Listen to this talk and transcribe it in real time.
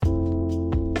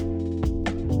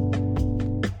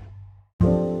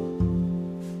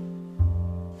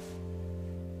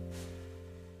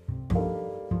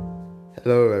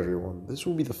Hello everyone, this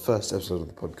will be the first episode of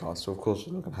the podcast, so of course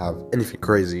we're not going to have anything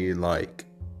crazy like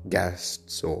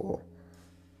guests or,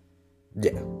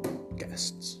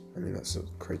 guests. I mean, that's the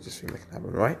craziest thing that can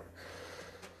happen, right?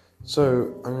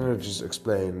 So, I'm going to just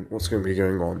explain what's going to be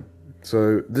going on.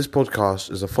 So, this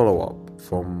podcast is a follow-up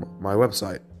from my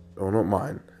website, or not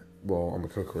mine, well, I'm a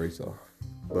co-creator,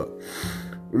 but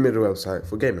we made a website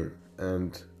for gaming,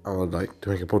 and I would like to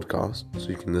make a podcast so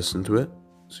you can listen to it,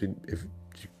 so if you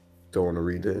don't want to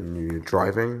read it and you're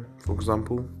driving, for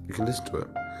example, you can listen to it.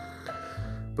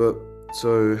 But,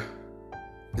 so,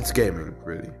 it's gaming,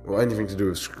 really, or anything to do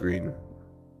with screen,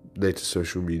 latest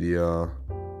social media,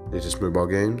 latest mobile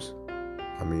games.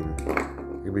 I mean,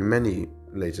 there could be many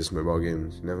latest mobile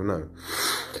games, you never know.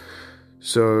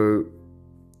 So,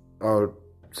 I'll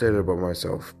say a little about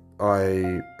myself.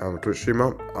 I am a Twitch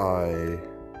streamer. I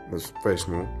was very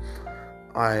small.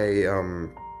 I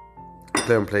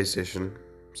play on PlayStation,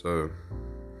 so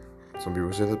some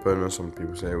people say that's bonus, some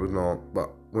people say it was not,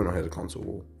 but we're not here to console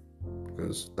war,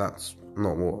 because that's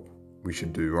not what we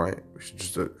should do, right? We should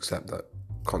just accept that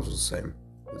console's the same.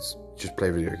 Let's just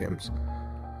play video games.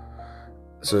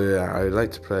 So yeah, I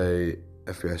like to play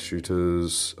FPS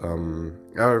shooters.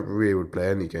 I really would play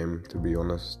any game, to be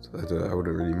honest. I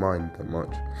wouldn't really mind that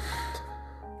much.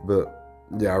 But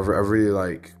yeah, I really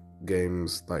like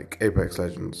games like Apex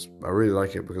Legends. I really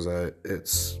like it because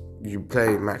you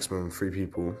play maximum 3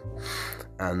 people,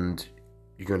 and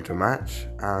you go into a match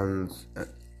and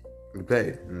you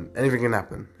play, and anything can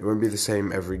happen. It won't be the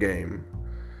same every game.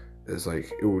 It's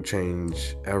like it will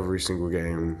change every single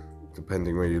game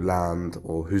depending where you land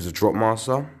or who's a drop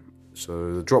master.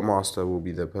 So the drop master will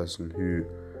be the person who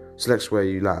selects where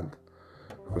you land,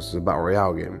 because it's a battle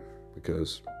royale game,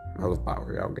 because I love battle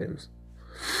royale games.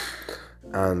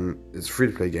 And it's a free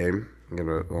to play game. You can get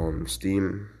it on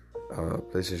Steam,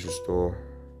 PlayStation Store,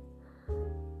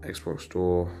 Xbox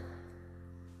Store,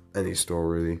 any store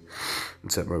really,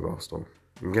 except mobile store.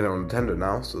 You can get it on Nintendo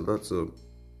now, so that's a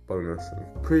bonus.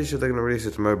 I'm pretty sure they're going to release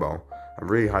it to mobile. I'm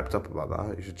really hyped up about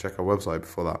that. You should check our website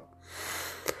before that.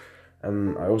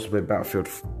 And I also play Battlefield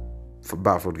for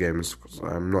Battlefield games, because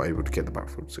I'm not able to get the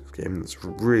Battlefield 6 game. That's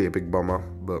really a big bummer,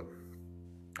 but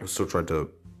I'll still try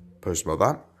to post about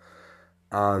that.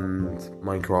 And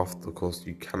Minecraft, of course,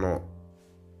 you can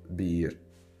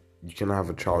have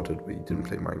a childhood where you didn't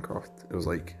play Minecraft. It was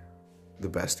like the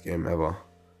best game ever.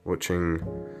 Watching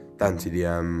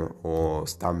DanTDM or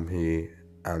Stampy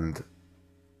and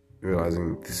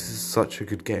realizing this is such a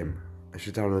good game. I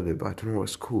should download it, but I don't know what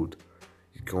it's called.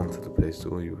 You go onto the Play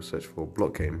Store, you will search for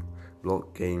block game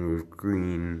with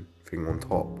green thing on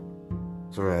top,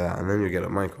 something like that, and then you get at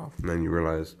Minecraft, and then you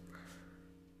realize,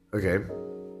 okay,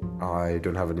 I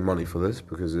don't have any money for this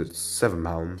because it's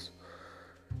 £7.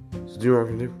 So do you know what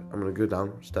I'm gonna do? I'm gonna go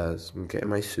downstairs and get in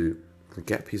my suit and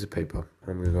get a piece of paper,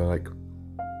 and I'm gonna go like,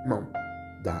 Mom,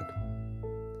 Dad,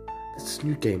 there's this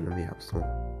new game in the App Store.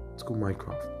 It's called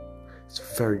Minecraft. It's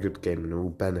a very good game and it will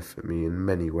benefit me in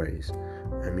many ways.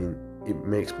 I mean, it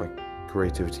makes my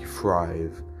creativity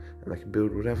thrive, and I can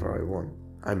build whatever I want.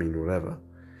 I mean, whatever.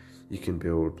 You can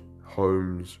build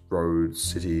homes, roads,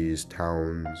 cities,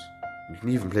 towns. You can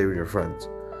even play with your friends.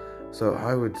 So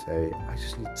I would say I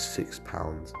just need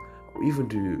 £6. I'll even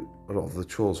do a lot of the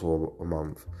chores for a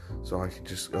month, so I can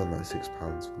just earn that £6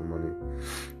 for the money.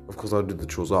 Of course, I'll do the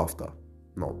chores after,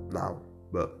 not now,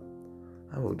 but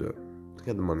I will do it to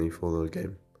get the money for the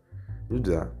game. You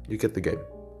do that, you get the game,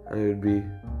 and it would be,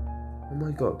 oh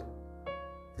my god,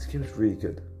 this game is really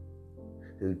good.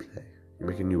 You'd play, you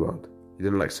make a new world. You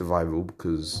didn't like survival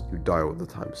because you'd die all the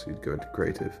time, so you'd go into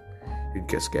creative. You'd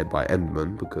get scared by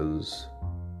Enderman, because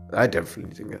I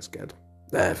definitely didn't get scared.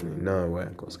 Definitely, no way I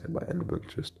got scared by Enderman.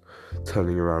 Just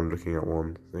turning around, looking at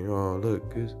one, thinking, oh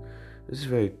look, this is a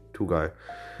very tall guy,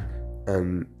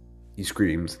 and he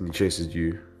screams and he chases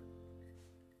you.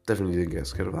 Definitely didn't get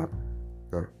scared of that.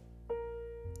 No,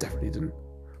 definitely didn't.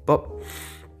 But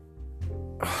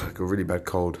I got a really bad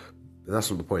cold. But that's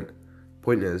not the point. The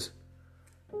point is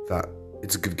that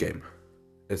it's a good game.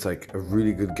 It's like a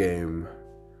really good game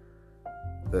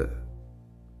that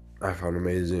I found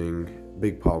amazing.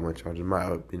 Big part of my childhood. Might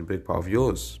have been a big part of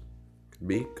yours. Could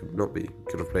be, could not be.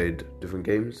 Could have played different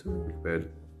games. We played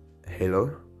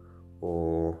Halo,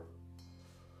 or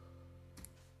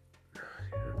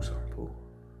for example,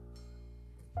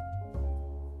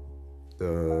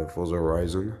 the Forza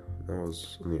Horizon. That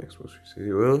was on the Xbox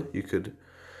 360. Well, you could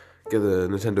get the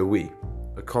Nintendo Wii,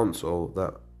 a console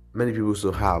that many people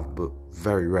still have but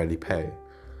very rarely pay.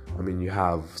 I mean, you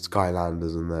have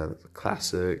Skylanders in there, the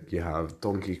classic, you have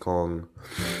Donkey Kong,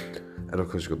 and of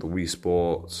course you've got the Wii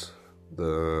Sports,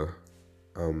 the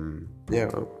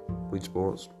Wii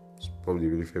Sports is probably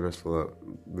really famous for that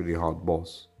really hard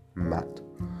boss, Matt,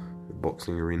 the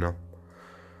boxing arena.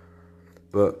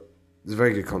 But it's a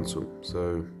very good console.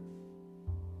 So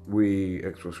Wii,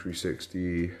 Xbox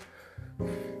 360,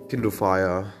 Kindle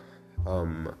Fire,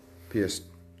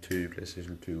 PS2,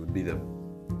 PlayStation 2 would be the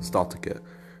starter kit.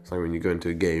 It's like when you go into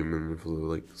a game and for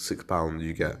like £6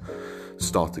 you get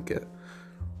starter kit.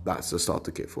 That's the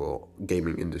starter kit for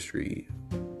gaming industry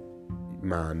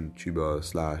man, tuber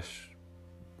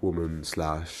 / woman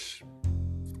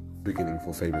 / beginning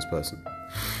for famous person.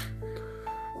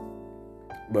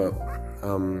 But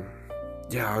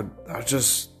I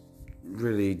just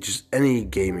really just any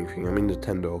gaming thing. I mean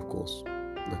Nintendo, of course.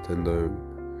 Nintendo,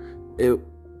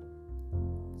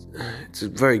 it's a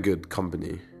very good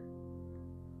company.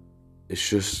 It's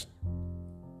just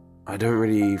I don't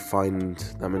really find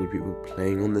that many people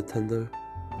playing on Nintendo.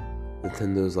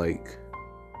 Nintendo's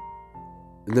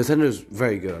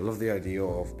very good. I love the idea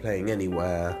of playing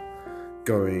anywhere,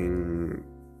 going,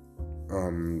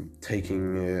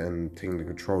 taking it and taking the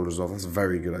controllers off. That's a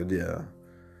very good idea.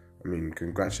 I mean,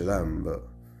 congrats to them, but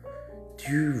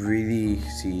do you really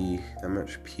see that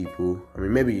much people? I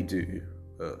mean, maybe you do,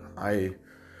 but I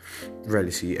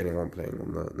rarely see anyone playing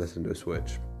on the Nintendo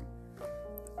Switch.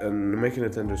 And making a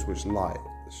Nintendo Switch Lite,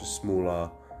 it's just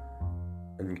smaller,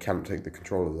 and you can't take the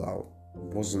controllers out,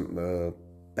 wasn't the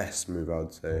best move, I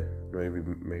would say. Maybe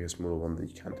make a smaller one that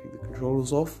you can't take the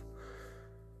controllers off,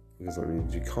 because that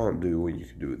means you can't do what you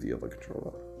can do with the other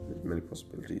controller. There's many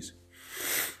possibilities.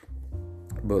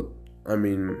 But I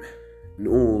mean, in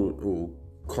all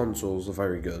consoles are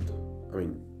very good. I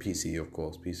mean, PC, of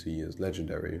course. PC is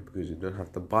legendary because you don't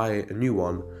have to buy a new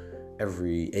one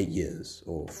every 8 years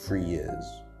or 3 years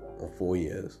or 4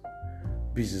 years.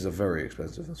 PCs are very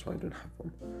expensive, that's why I don't have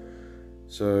one.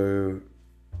 So,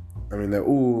 I mean, they're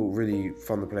all really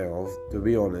fun to play with. To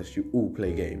be honest, you all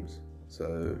play games,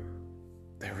 so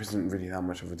there isn't really that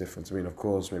much of a difference. I mean, of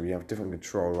course, maybe you have a different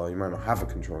controller, you might not have a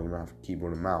controller, you might have a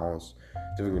keyboard and mouse,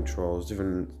 different controls,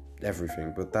 different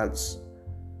everything, but that's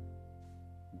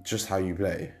just how you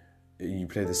play. You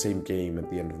play the same game at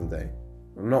the end of the day.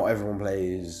 Not everyone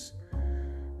plays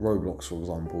Roblox, for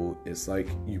example. It's like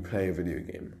you play a video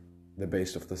game. They're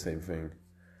based off the same thing.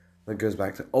 That goes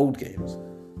back to old games,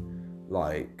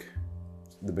 like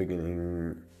the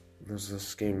beginning. There's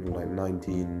this game from like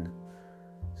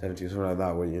 1970 or something like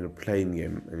that, where you're in a plane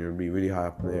game and you'll be really high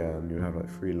up in the air and you have like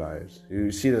 3 lives.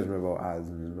 You see those mobile ads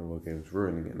and mobile games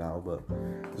ruining it now, but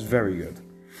it's very good.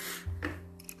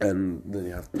 And then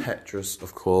you have Tetris,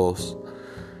 of course,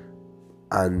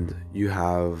 and you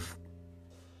have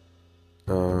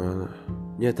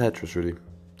Tetris, really.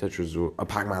 Tetris, or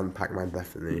Pac-Man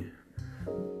definitely.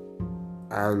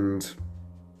 And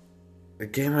a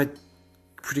game I'm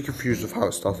pretty confused with how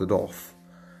it started off.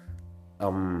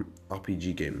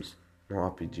 RPG games,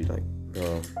 not RPG like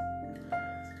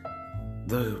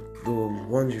the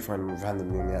ones you find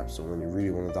randomly in the App Store when you really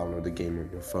want to download a game on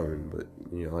your phone, but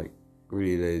you're like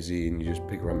really lazy and you just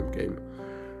pick a random game.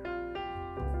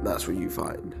 That's what you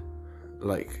find.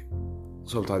 Like,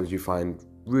 sometimes you find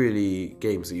really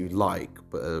games that you like,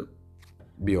 but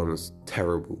be honest,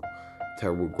 terrible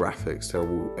graphics,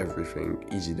 terrible everything,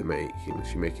 easy to make. You can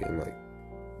actually make it in like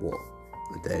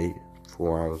a day,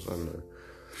 4 hours, I don't know.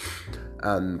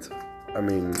 And I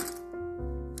mean,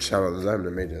 shout out to them,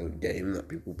 they made a game that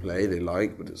people play, they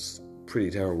like, but it's pretty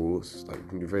terrible. It's like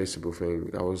a very simple thing.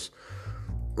 I was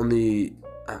on the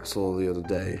App Store the other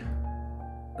day,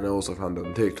 and I also found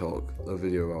on TikTok a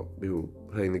video about people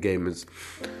playing the game. It's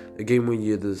a game where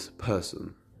you're this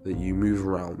person that you move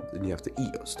around and you have to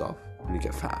eat stuff and you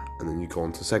get fat, and then you go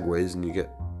on to segways and you get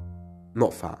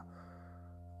not fat.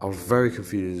 I was very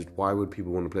confused. Why would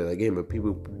people want to play that game? But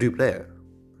people do play it.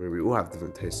 I mean, we all have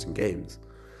different tastes in games.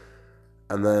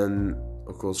 And then,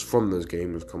 of course, from those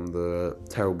games come the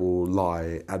terrible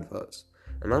lie adverts.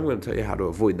 And I'm going to tell you how to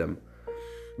avoid them.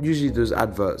 Usually those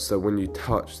adverts that when you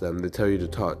touch them, they tell you to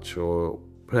touch or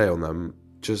play on them,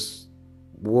 just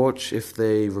watch if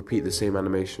they repeat the same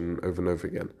animation over and over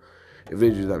again. If they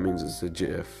do, that means it's a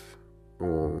GIF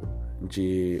or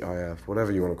GIF,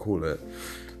 whatever you want to call it,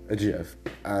 a GIF.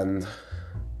 And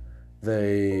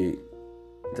they're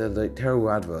like terrible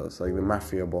adverts, like the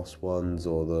Mafia Boss ones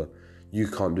or the You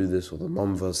Can't Do This or the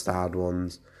Mum vs. Dad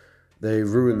ones. They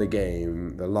ruin the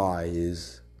game, the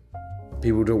lies.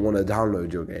 People don't want to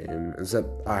download your game, except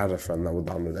I had a friend that would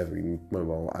download every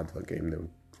mobile advert game they would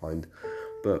find.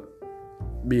 But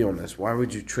be honest, why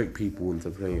would you trick people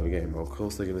into playing your game? Well, of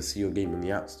course they're going to see your game in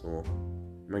the App Store.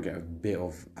 You might get a bit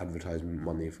of advertisement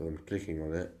money for them clicking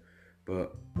on it,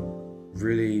 but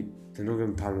really, they're not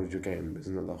going to download your game.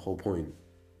 Isn't that the whole point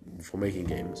for making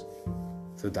games?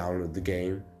 To download the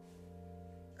game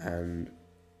and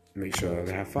make sure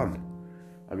they have fun.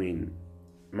 I mean,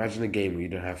 imagine a game where you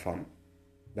don't have fun.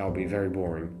 That would be very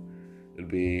boring. It'd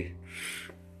be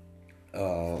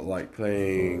like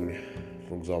playing,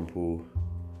 for example,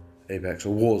 Apex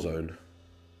or Warzone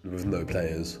with no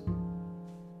players.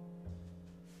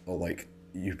 Or like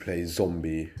you play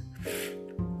Zombie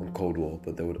on Cold War,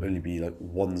 but there would only be like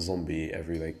one zombie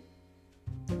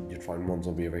you'd find one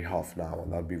zombie every half an hour,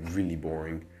 and that'd be really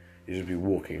boring. You'd just be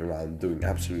walking around doing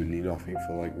absolutely nothing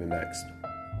for like the next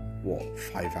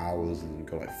 5 hours, and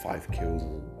got like 5 kills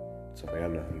or something. I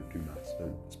don't know how to do maths. I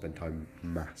don't spend time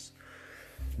in maths.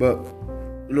 But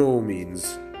in all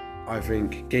means, I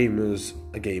think gamers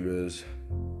are gamers.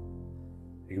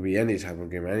 It can be any type of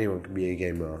gamer. Anyone can be a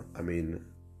gamer. I mean,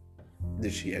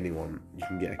 literally anyone. You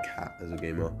can get a cat as a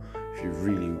gamer if you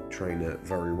really train it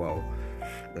very well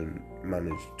and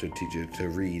manage to teach it to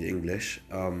read English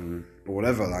or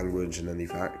whatever language in any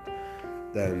fact.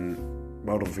 Then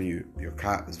well done for you. Your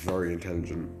cat is very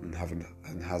intelligent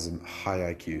and has a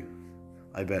high IQ.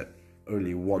 I bet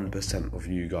only 1% of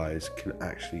you guys can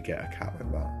actually get a cat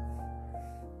like that.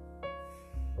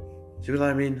 See what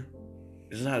I mean?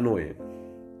 Isn't that annoying?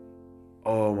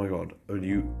 Oh my god,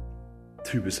 only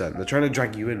 2%. They're trying to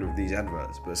drag you in with these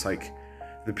adverts, but it's like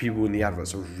the people in the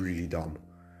adverts are really dumb.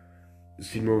 You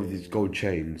see more of these gold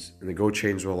chains, and the gold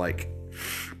chains were like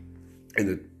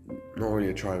not really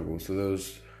a triangle, so there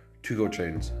was 2 gold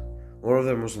chains. One of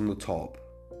them was on the top,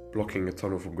 blocking a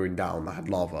tunnel from going down that had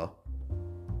lava.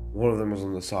 One of them was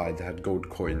on the side that had gold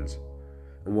coins,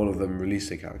 and one of them released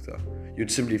a character.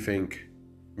 You'd simply think,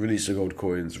 release the gold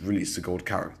coins, release the gold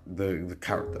character, the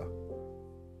character.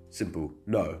 Simple.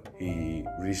 No, he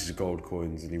releases gold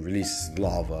coins and he releases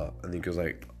lava, and he goes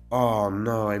like, oh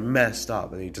no, I messed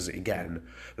up, and he does it again,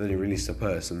 and then he releases a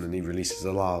person and he releases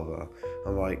the lava.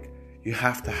 I'm like, you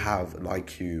have to have an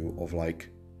IQ of like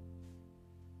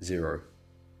 0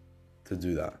 to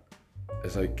do that.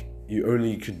 It's like, you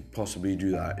only could possibly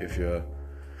do that if you're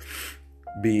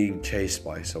being chased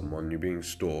by someone, you're being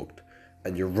stalked,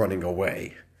 and you're running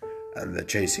away, and they're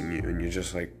chasing you, and you're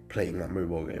just like playing that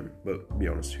mobile game. But be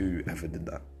honest, who ever did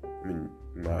that? I mean,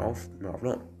 might have not.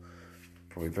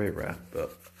 Probably very rare,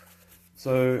 but...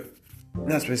 So,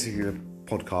 that's basically the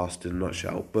podcast in a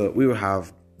nutshell. But we will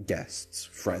have guests,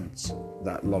 friends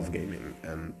that love gaming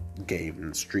and game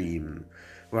and stream.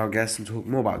 We'll have guests and talk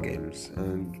more about games.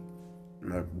 And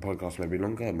my podcast might be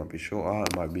longer, it might be shorter,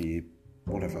 it might be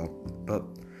whatever. But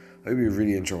I hope you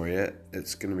really enjoy it.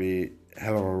 It's going to be a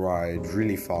hell of a ride,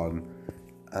 really fun.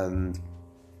 And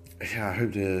yeah, I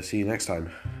hope to see you next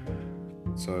time.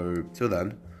 So, till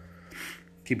then,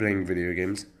 keep playing video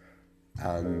games.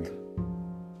 And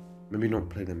maybe not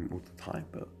play them all the time,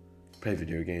 but play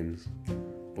video games.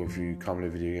 But if you can't play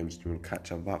video games and you want to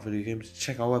catch up about video games,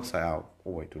 check our website out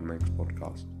or wait till the next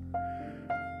podcast.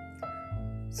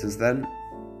 Since then,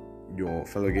 your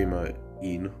fellow gamer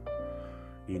Ian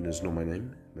is not my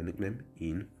name, my nickname,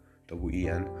 Ian,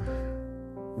 E-N,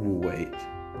 will wait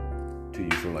till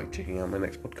you feel like checking out my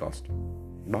next podcast.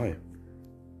 Bye.